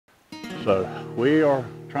So we are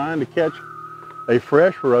trying to catch a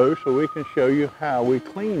fresh roe so we can show you how we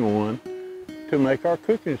clean one to make our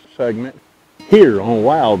cooking segment here on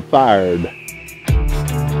Wildfired.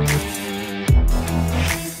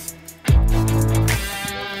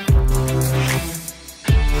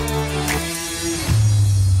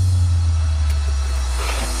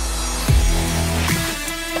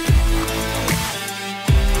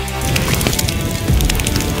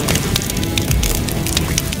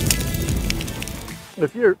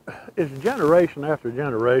 It's generation after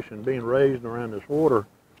generation being raised around this water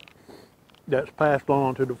that's passed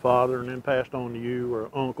on to the father and then passed on to you or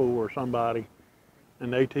uncle or somebody,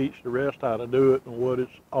 and they teach the rest how to do it and what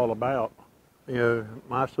it's all about. You know,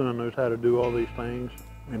 my son knows how to do all these things,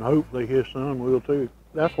 and hopefully his son will too.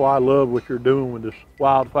 That's why I love what you're doing with this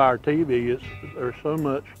Wildfire TV. There's so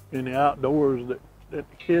much in the outdoors that the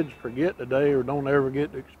kids forget today or don't ever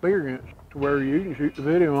get to experience, to where you can shoot the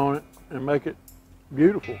video on it and make it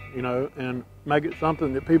beautiful, you know, and make it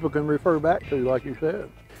something that people can refer back to, like you said.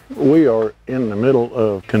 We are in the middle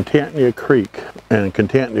of Contentnia Creek, and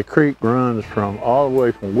Contentnia Creek runs from all the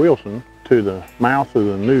way from Wilson to the mouth of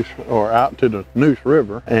the Neuse, or out to the Neuse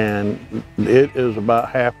River, and it is about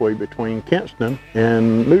halfway between Kinston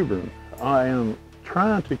and New Bern. I am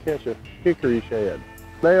trying to catch a hickory shad.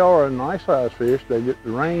 They are a nice size fish. They get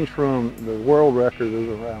the range from the world record is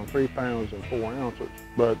around 3 pounds and 4 ounces,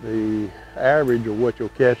 but the average of what you'll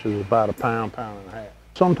catch is about a pound, pound and a half.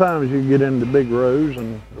 Sometimes you get into big roes,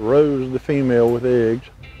 and the roe is the female with eggs.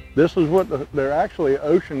 This is what they're actually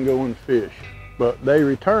ocean-going fish, but they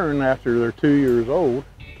return after they're 2 years old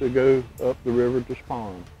to go up the river to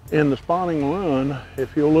spawn. In the spawning run,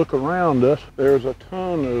 if you'll look around us, there's a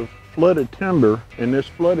ton of flooded timber, and this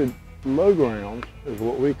flooded low grounds is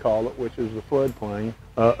what we call it, which is the floodplain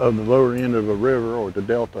of the lower end of a river or the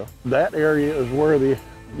delta. That area is where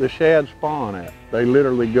the shad spawn at. They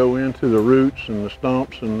literally go into the roots and the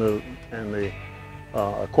stumps and the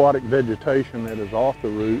aquatic vegetation that is off the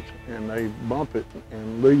roots, and they bump it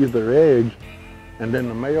and leave their eggs, and then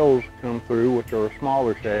the males come through, which are a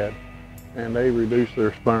smaller shad, and they reduce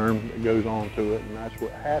their sperm that goes onto it, and that's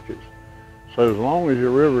what hatches. So as long as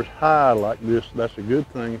your river's high like this, that's a good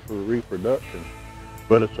thing for reproduction.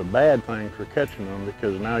 But it's a bad thing for catching them,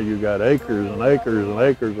 because now you've got acres and acres and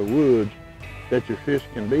acres of woods that your fish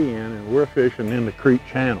can be in, and we're fishing in the creek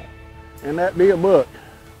channel. And that be a buck.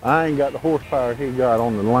 I ain't got the horsepower he got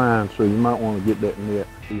on the line, so you might want to get that net.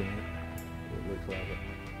 It looks like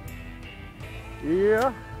it.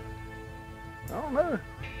 Yeah, I don't know.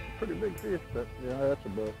 Pretty big fish, but yeah, that's a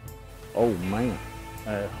buck. Oh man.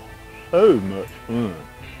 So much fun,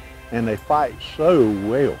 and they fight so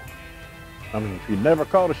well. I mean, if you've never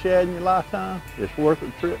caught a shad in your lifetime, it's worth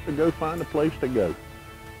a trip to go find a place to go.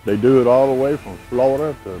 They do it all the way from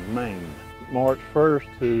Florida to Maine. March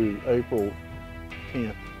 1st to April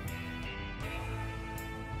 10th.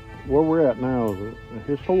 Where we're at now is a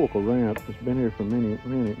historical ramp that's been here for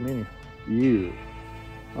many years.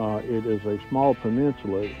 It is a small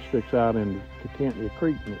peninsula that sticks out into Contentnia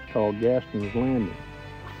Creek, and it's called Gaskins Landing.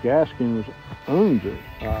 Gaskins owns it.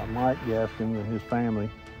 Mike Gaskins and his family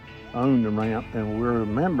own the ramp, and we're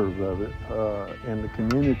members of it in the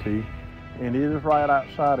community. And it is right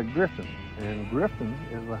outside of Griffin, and Griffin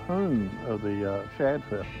is the home of the Shad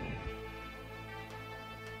Festival.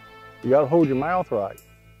 You got to hold your mouth right.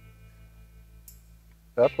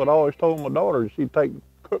 That's what I always told my daughter. She'd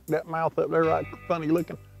cook that mouth up there right funny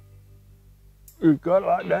looking. You cut it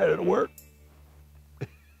like that, it'll work.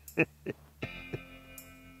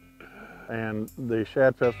 And the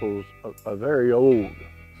Shad Festival is a very old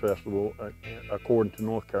festival, according to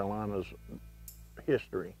North Carolina's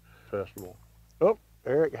history festival. Oh,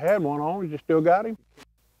 Eric had one on. You still got him?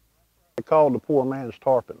 They called the poor man's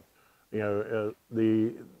tarpon. You know,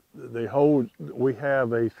 we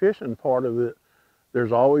have a fishing part of it.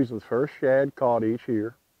 There's always the first shad caught each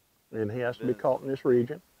year, and he has to be caught in this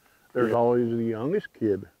region. There's always the youngest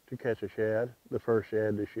kid to catch a shad, the first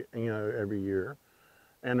shad every year.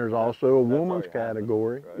 And there's also a woman's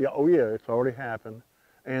category. Happened, right? Yeah, oh yeah, it's already happened.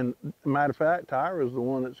 And matter of fact, Tyra's the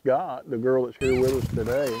one that's got, the girl that's here with us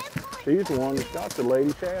today, she's the one that's got the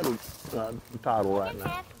Lady Shad title right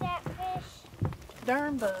now.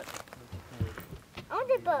 Darn buck.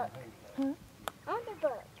 Underbuck.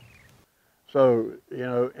 Underbuck. So, you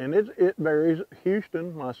know, and it varies.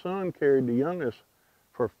 Houston, my son carried the youngest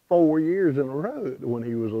for 4 years in a row when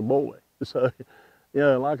he was a boy. So,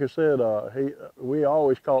 yeah, like I said, we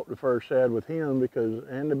always caught the first shad with him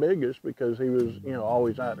and the biggest, because he was, you know,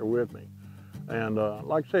 always out there with me. And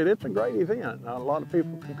like I said, it's a great event. Now, a lot of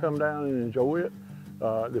people can come down and enjoy it.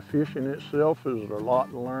 The fishing itself is a lot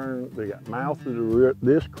to learn. The mouth of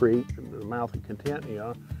this creek, the mouth of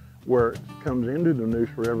Contentnia, where it comes into the Neuse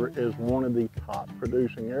River, is one of the top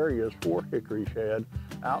producing areas for hickory shad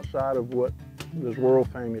outside of what is world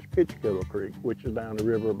famous Pitchkittle Creek, which is down the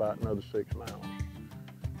river about another 6 miles.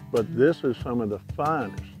 But this is some of the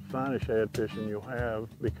finest shad fishing you'll have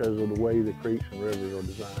because of the way the creeks and rivers are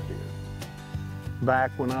designed here.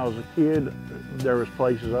 Back when I was a kid, there was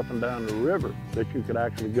places up and down the river that you could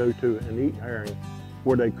actually go to and eat herring,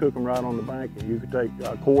 where they cook them right on the bank, and you could take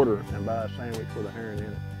a quarter and buy a sandwich with a herring in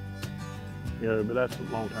it. You know, but that's a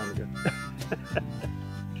long time ago.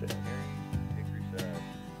 Herring, hickory shad,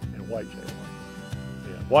 and white shad.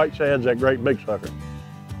 Yeah, white shad's that great big sucker.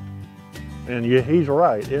 And yeah, he's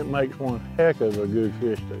right. It makes one heck of a good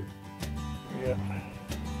fish too. Yeah.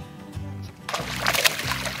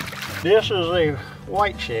 This is a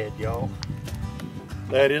white shad, y'all.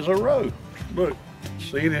 That is a roe. Look,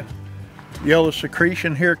 see the yellow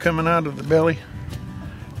secretion here coming out of the belly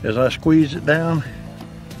as I squeeze it down.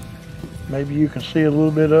 Maybe you can see a little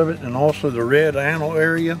bit of it, and also the red anal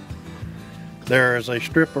area. There is a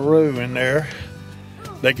strip of roe in there.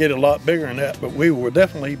 They get a lot bigger than that, but we will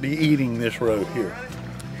definitely be eating this roe here.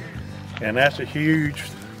 And that's a huge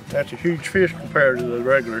fish compared to the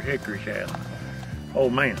regular hickory shad. Oh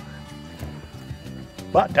man.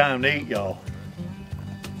 About time to eat, y'all.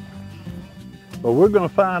 But we're gonna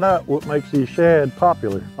find out what makes these shad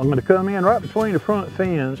popular. I'm gonna come in right between the front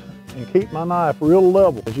fins and keep my knife real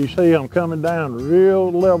level. As you see, I'm coming down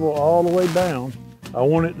real level all the way down. I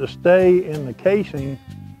want it to stay in the casing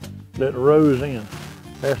that the roe's in.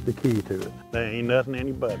 That's the key to it. There ain't nothing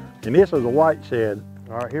any better. And this is a white shad.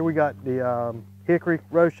 All right, here we got the hickory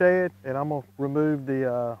roe shad, and I'm gonna remove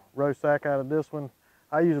the roe sack out of this one.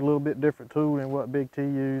 I use a little bit different tool than what Big T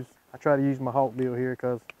used. I try to use my hawk bill here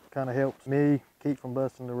because it kind of helps me keep from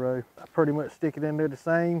busting the roe. I pretty much stick it in there the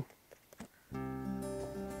same.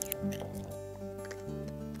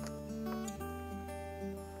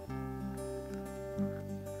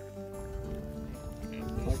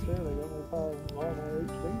 Like I said, I got no problem all my 8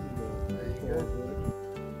 seasons. There you go.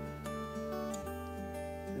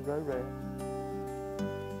 The Roe Wraps.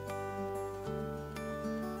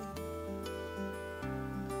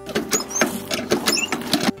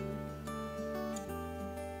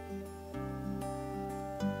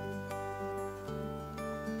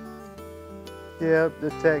 Yeah, the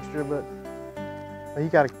texture, but you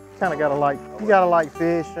gotta like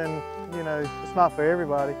fish, and you know, it's not for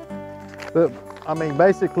everybody. But I mean,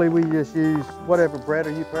 basically we just use whatever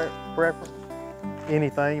breader you prefer.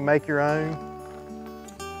 Anything, make your own.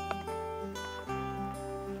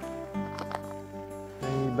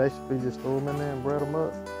 And you basically just throw them in there and bread them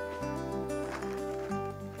up.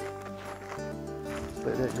 Just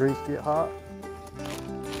let that grease get hot.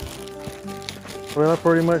 Well, I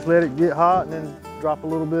pretty much let it get hot and then drop a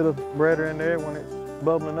little bit of breader in there when it's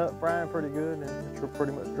bubbling up, frying pretty good, and you'll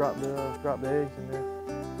pretty much drop the eggs in there.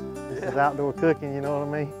 This is outdoor cooking, you know what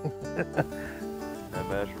I mean? No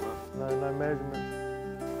measurement? No measurements.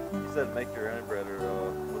 You said make your own breader.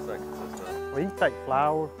 What's that consist of? Well, you can take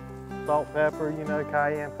flour, salt, pepper, you know,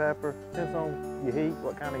 cayenne pepper. Depends on your heat,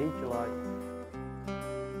 what kind of heat you like.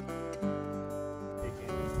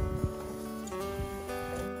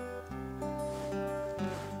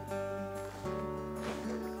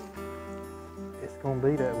 It's gonna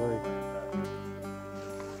be that way.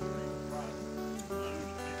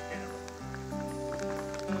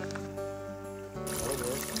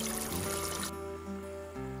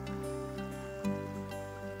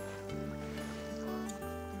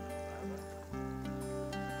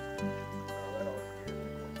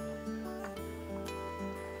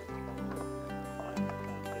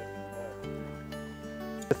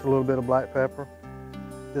 Just a little bit of black pepper,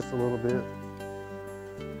 just a little bit.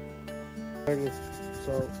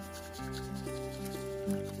 Salt.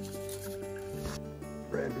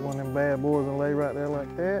 Grab one of them bad boys and lay right there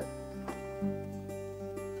like that. I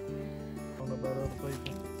don't know about other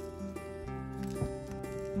people.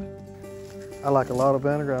 I like a lot of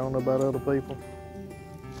vinegar. I don't know about other people.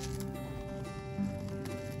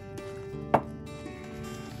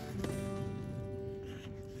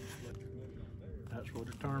 That's where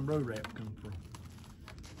the term Roe Wraps comes from.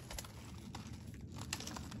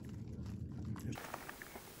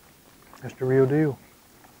 That's the real deal.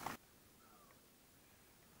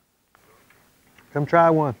 Come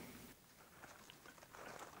try one.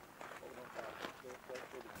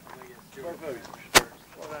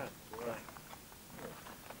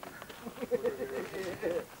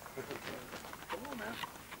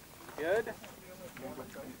 Good?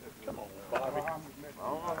 Come on, Bobby. I don't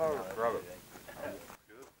know how to grab it.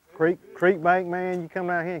 Creek bank, man, you come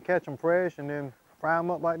out here and catch them fresh and then fry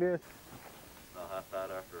them up like this. Not high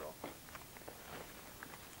fat after all.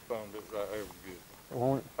 Found it right over good.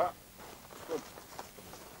 Won't it?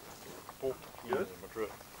 Good?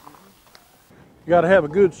 You got to have a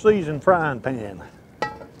good seasoned frying pan.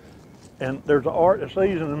 And there's an art to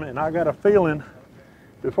seasoning them, and I got a feeling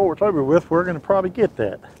before it's over with, we're going to probably get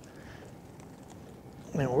that.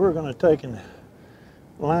 And we're going to take and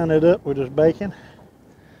line it up with this bacon.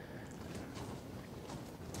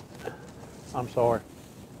 I'm sorry.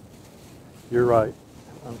 You're right.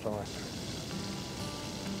 I'm sorry.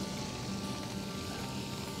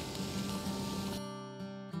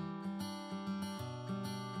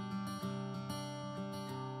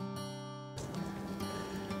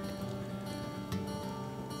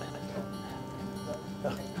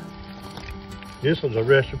 This is a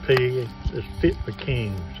recipe that's fit for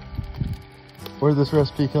kings. Where did this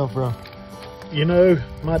recipe come from? You know,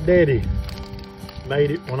 my daddy made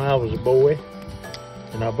it when I was a boy,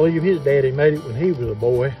 and I believe his daddy made it when he was a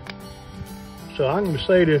boy. So I'm going to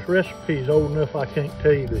say this recipe is old enough I can't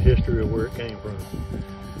tell you the history of where it came from.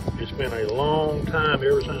 It's been a long time,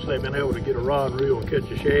 ever since they've been able to get a rod and reel and catch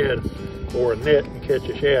a shad, or a net and catch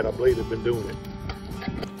a shad. I believe they've been doing it.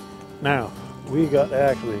 Now, we got to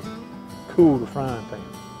actually cool the frying pan.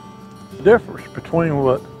 The difference between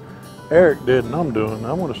what Eric did and I'm doing,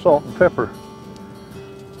 I'm going to salt and pepper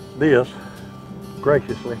this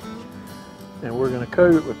graciously, and we're going to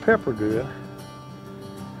coat it with pepper good,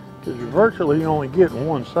 because you're virtually only getting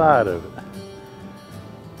one side of it.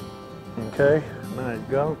 Okay, now you've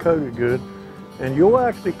got them coated good, and you'll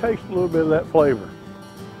actually taste a little bit of that flavor.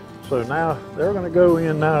 So now they're going to go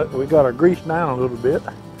in. Now that we got our grease down a little bit,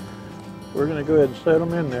 we're going to go ahead and set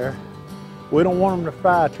them in there. We don't want them to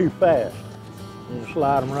fry too fast. We'll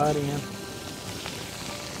slide them right in.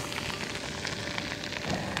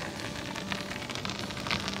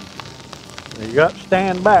 And you got to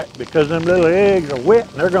stand back because them little eggs are wet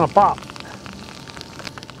and they're going to pop.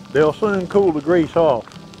 They'll soon cool the grease off.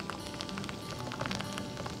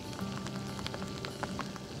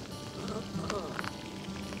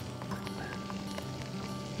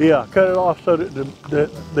 Yeah, cut it off so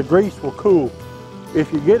that the grease will cool.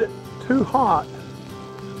 If you get it too hot,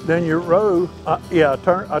 then your roe, I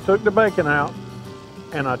took the bacon out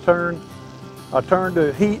and I turned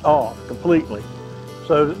the heat off completely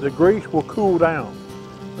so that the grease will cool down.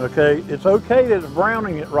 Okay, it's okay that it's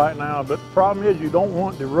browning it right now, but the problem is you don't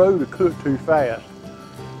want the roe to cook too fast.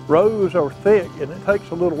 Roes are thick and it takes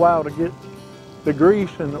a little while to get the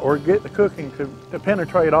grease or get the cooking to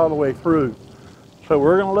penetrate all the way through. So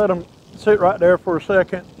we're going to let them sit right there for a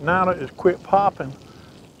second. Now that it's quit popping,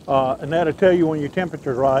 and that'll tell you when your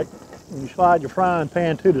temperature's right. And you slide your frying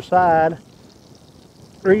pan to the side,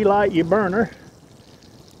 relight your burner.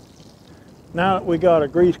 Now that we got our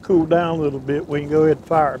grease cooled down a little bit, we can go ahead and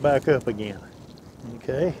fire it back up again.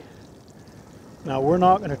 Okay. Now we're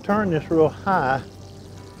not going to turn this real high.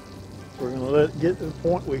 We're going to let it get to the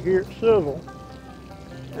point we hear it sizzle,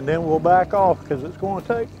 and then we'll back off because it's going to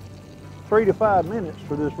take 3 to 5 minutes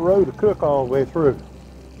for this roe to cook all the way through.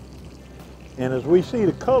 And as we see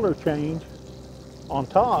the color change on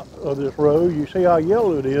top of this roe, you see how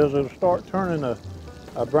yellow it is. It'll start turning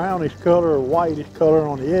a brownish color or whitish color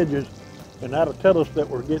on the edges, and that'll tell us that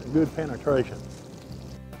we're getting good penetration.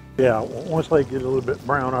 Yeah, once they get a little bit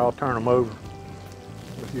browner, I'll turn them over.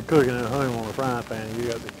 If you're cooking at home on a frying pan, you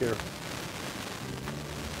got to be careful.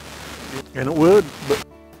 And it would, but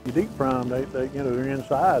you deep fry them, they're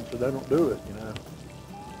inside, so they don't do it, you know.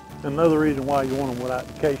 Another reason why you want them without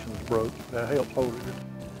the casings broke, that helps hold it.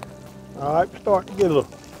 All right, starting to get a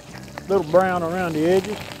little brown around the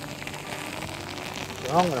edges.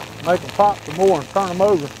 So I'm going to make them pop some more and turn them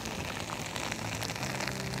over.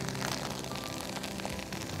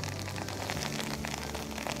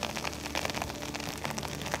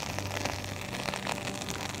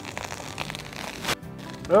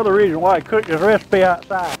 Another reason why I cook this recipe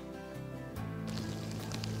outside.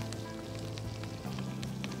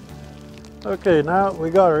 Okay, now we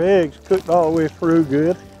got our eggs cooked all the way through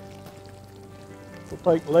good.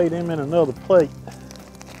 We'll lay them in another plate.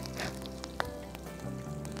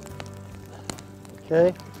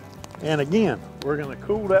 Okay, and again, we're going to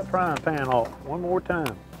cool that frying pan off one more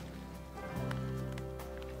time.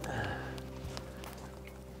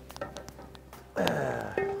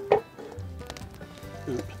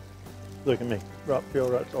 Oops, look at me, drop fuel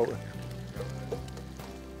right over.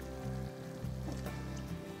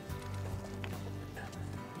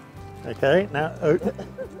 Okay, now,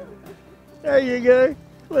 there you go.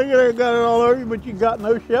 Look at it, got it all over you, but you got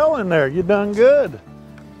no shell in there. You done good.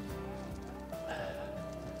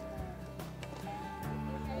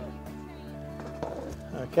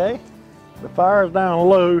 Okay, the fire's down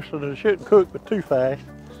low so that it shouldn't cook but too fast.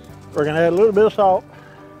 We're gonna add a little bit of salt.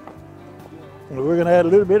 And we're gonna add a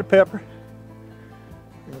little bit of pepper.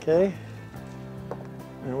 Okay,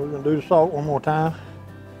 and we're gonna do the salt one more time.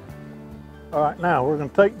 All right, now we're gonna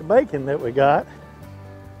take the bacon that we got.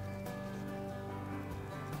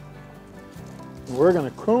 And we're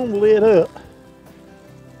gonna chrome lid up.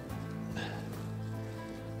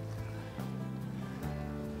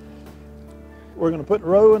 We're going to put the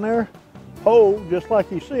roe in there, whole, just like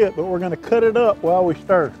you see it, but we're going to cut it up while we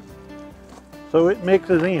stir, so it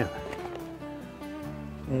mixes in.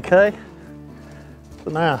 Okay? So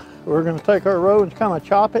now, we're going to take our roe and kind of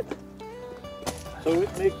chop it, so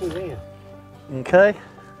it mixes in. Okay?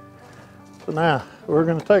 So now, we're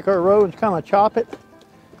going to take our roe and kind of chop it.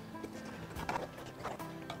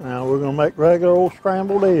 Now we're going to make regular old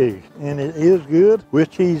scrambled eggs, and it is good with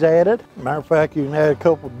cheese added. Matter of fact, you can add a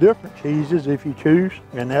couple different cheeses if you choose,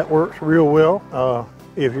 and that works real well.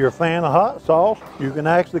 If you're a fan of hot sauce, you can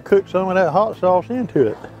actually cook some of that hot sauce into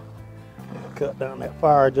it. Cut down that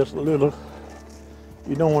fire just a little.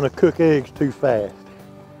 You don't want to cook eggs too fast.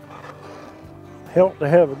 Help to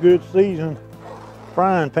have a good seasoned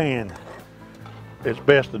frying pan. It's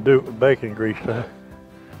best to do it with bacon grease though.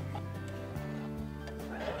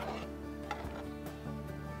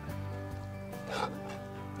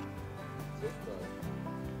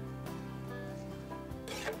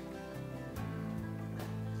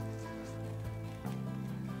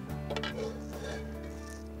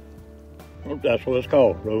 That's what it's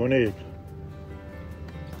called, Roe Eggs.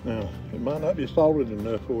 Now, it might not be salted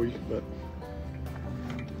enough for you, but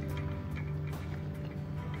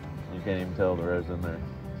You can't even tell the roe's in there.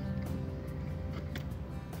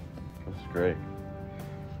 This is great.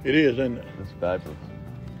 it is, isn't it? It's fabulous.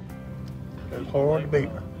 It's hard to beat.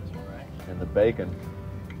 And the bacon.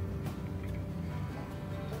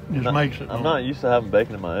 Just makes it. I'm not used to having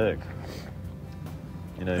bacon in my eggs.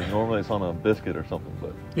 You know, normally it's on a biscuit or something,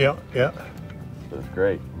 but Yeah, yeah. it's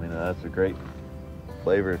great. I mean, that's a great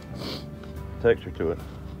flavor, texture to it.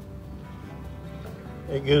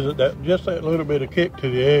 It gives it that just that little bit of kick to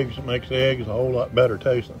the eggs that makes the eggs a whole lot better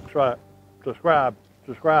tasting. That's right. Subscribe.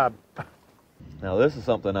 Subscribe. Now this is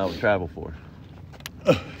something I would travel for.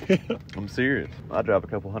 I'm serious. I'd drive a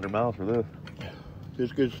couple 100 miles for this.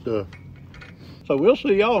 It's good stuff. So we'll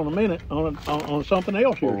see y'all in a minute on something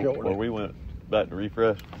else here shortly. Or we went back to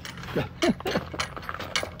refresh.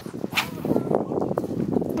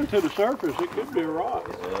 To the surface, it could be a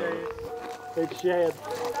rock. It's shad.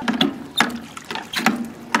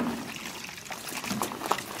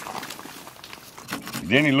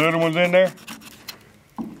 Is any little ones in there?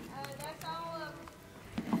 That's all of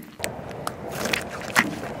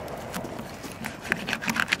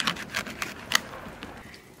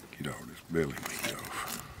Get all this belly meat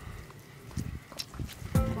off.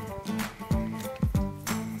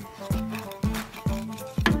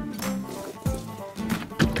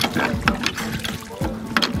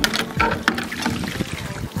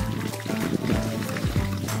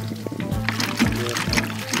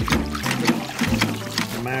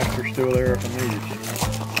 The master's still there if I need it.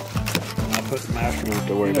 I put the master. Don't have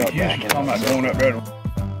to worry about that. I'm not going up there.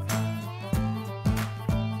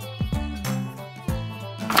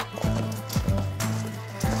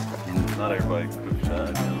 Not everybody can cook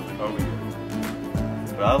shad. Oh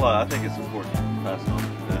yeah. But I think it's important to pass on the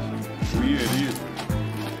tradition. Well, yeah, it is.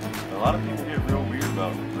 A lot of people get real weird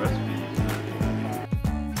about recipes.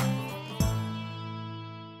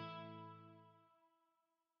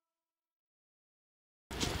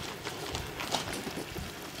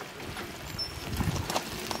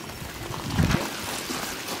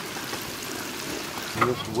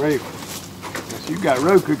 Just wait. So you got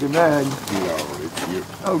roe cooking there. Yeah, it's good.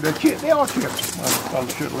 Oh, they're chips. They are chips. I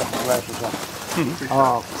should have left my glasses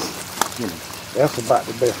on. That's about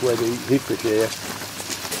the best way to eat hickory shad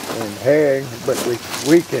and herring. But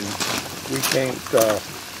we can't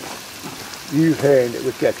use herring that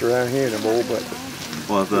we catch around here anymore. But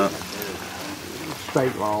What's that?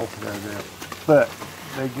 state law does that. But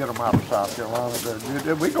they get them out of South Carolina.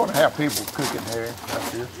 We're going to have people cooking herring up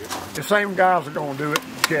here. The same guys are going to do it.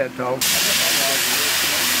 Shad talk.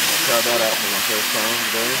 Tried that out for my first time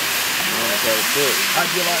today.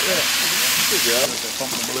 How'd you like that? Good job.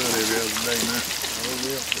 Pumping blood every other day now.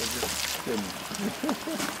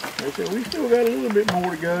 They said we still got a little bit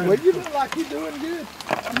more to go. Well, you look like you're doing good.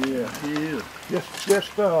 Yeah, he is.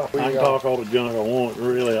 Just I can talk all the junk I want,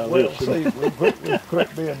 really. I well, listen. see, we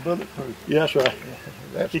quit being bulletproof. Yeah, that's right.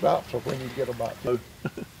 That stops us when you get about two.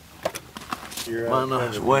 You're Mine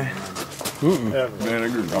not way. Ever.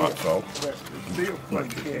 Vinegar, hot sauce. Still fucking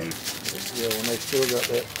can. Yeah, when they still got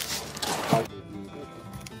that.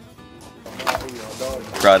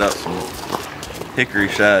 Fried up some hickory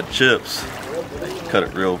shad chips. Cut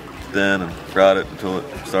it real thin and fried it until it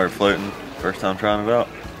started floating. First time trying it out.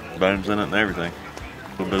 Bones in it and everything.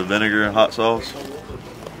 A little bit of vinegar and hot sauce.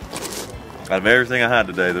 Out of everything I had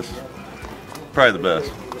today, this is probably the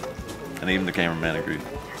best. And even the cameraman agreed.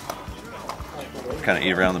 Kind of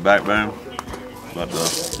eat around the backbone, but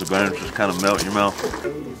the bones just kind of melt in your mouth.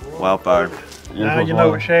 Wildfired. Now you know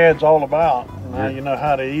what shad's all about. Now you know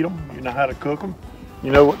how to eat them. You know how to cook them.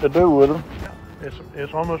 You know what to do with them.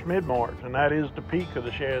 It's almost mid-March, and that is the peak of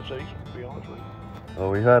the shad season, to be honest with you.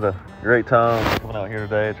 Well, we've had a great time coming out here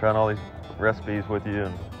today, trying all these recipes with you,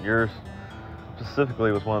 and yours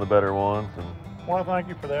specifically was one of the better ones. And well, thank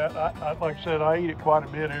you for that. Like I said, I eat it quite a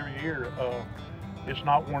bit every year. It's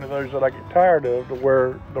not one of those that I get tired of, to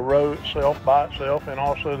where the roe itself by itself, and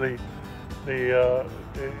also the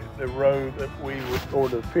roe that we would, or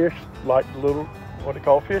the fish, like the little, what they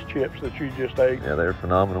call fish chips that you just ate. yeah, they're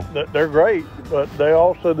phenomenal. They're great, but they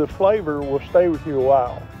also, the flavor will stay with you a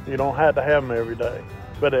while. You don't have to have them every day,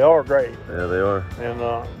 but they are great. Yeah, they are. And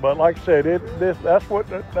but like I said, that's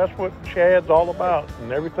what shad's all about,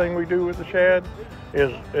 and everything we do with the shad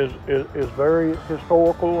is very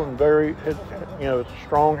historical and very, it's a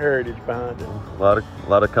strong heritage behind it. A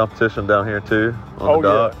lot of competition down here too on the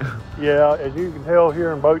dock. Yeah, as you can tell,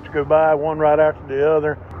 here, and boats go by one right after the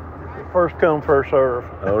other. First come, first serve.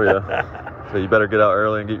 Oh yeah. So you better get out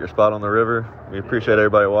early and get your spot on the river. We appreciate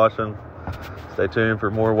everybody watching. Stay tuned for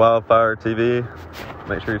more Wildfired TV.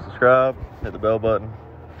 Make sure you subscribe. Hit the bell button.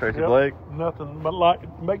 Tracy Blake. Nothing but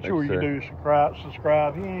make sure you do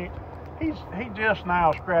subscribe. He's just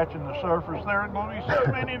now scratching the surface. There are going to be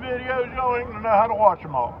so many videos, y'all ain't gonna know how to watch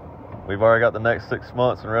them all. We've already got the next 6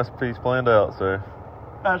 months and recipes planned out, so.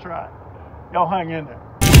 That's right. Y'all hang in there.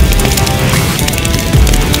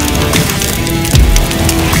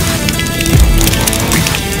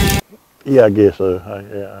 Yeah, I guess so.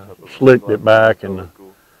 I slicked it back, and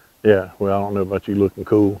yeah. Well, I don't know about you looking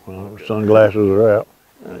cool. Sunglasses are out.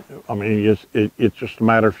 I mean, it's just a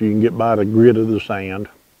matter if you can get by the grit of the sand,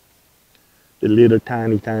 the little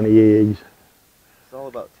tiny eggs. It's all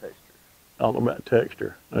about texture. All about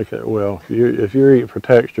texture. Okay. Well, if you're eating for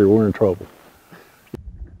texture, we're in trouble.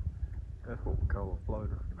 That's what we call a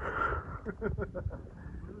floater.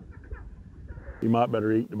 You might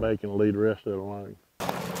better eat the bacon and leave the rest of it alone. Oh,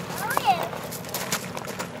 yeah.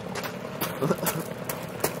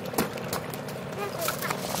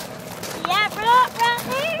 See that rock right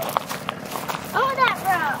there? Oh, that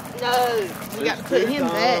rock. No, you got to put him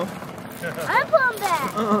back. I'm pulling back.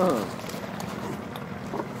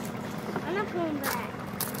 I'm not pulling back.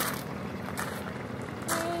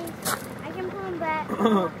 Please. I can pull him back.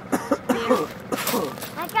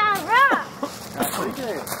 I got a rock.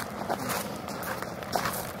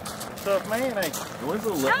 Tough man, ain't you? What's the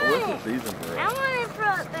season for I us? want to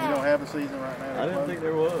throw it You back. don't have a season right now. I didn't think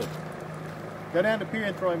there was. Go down to the pier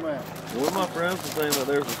and throw him out. One of my friends was saying that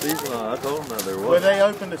there was a season on. I told him that there was. Well, they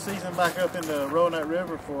opened the season back up in the Roe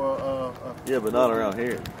River for Yeah, but not around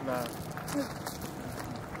here. nah,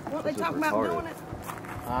 What they talking about doing it?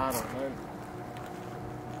 I don't know.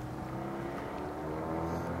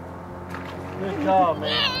 Good job,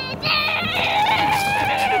 man.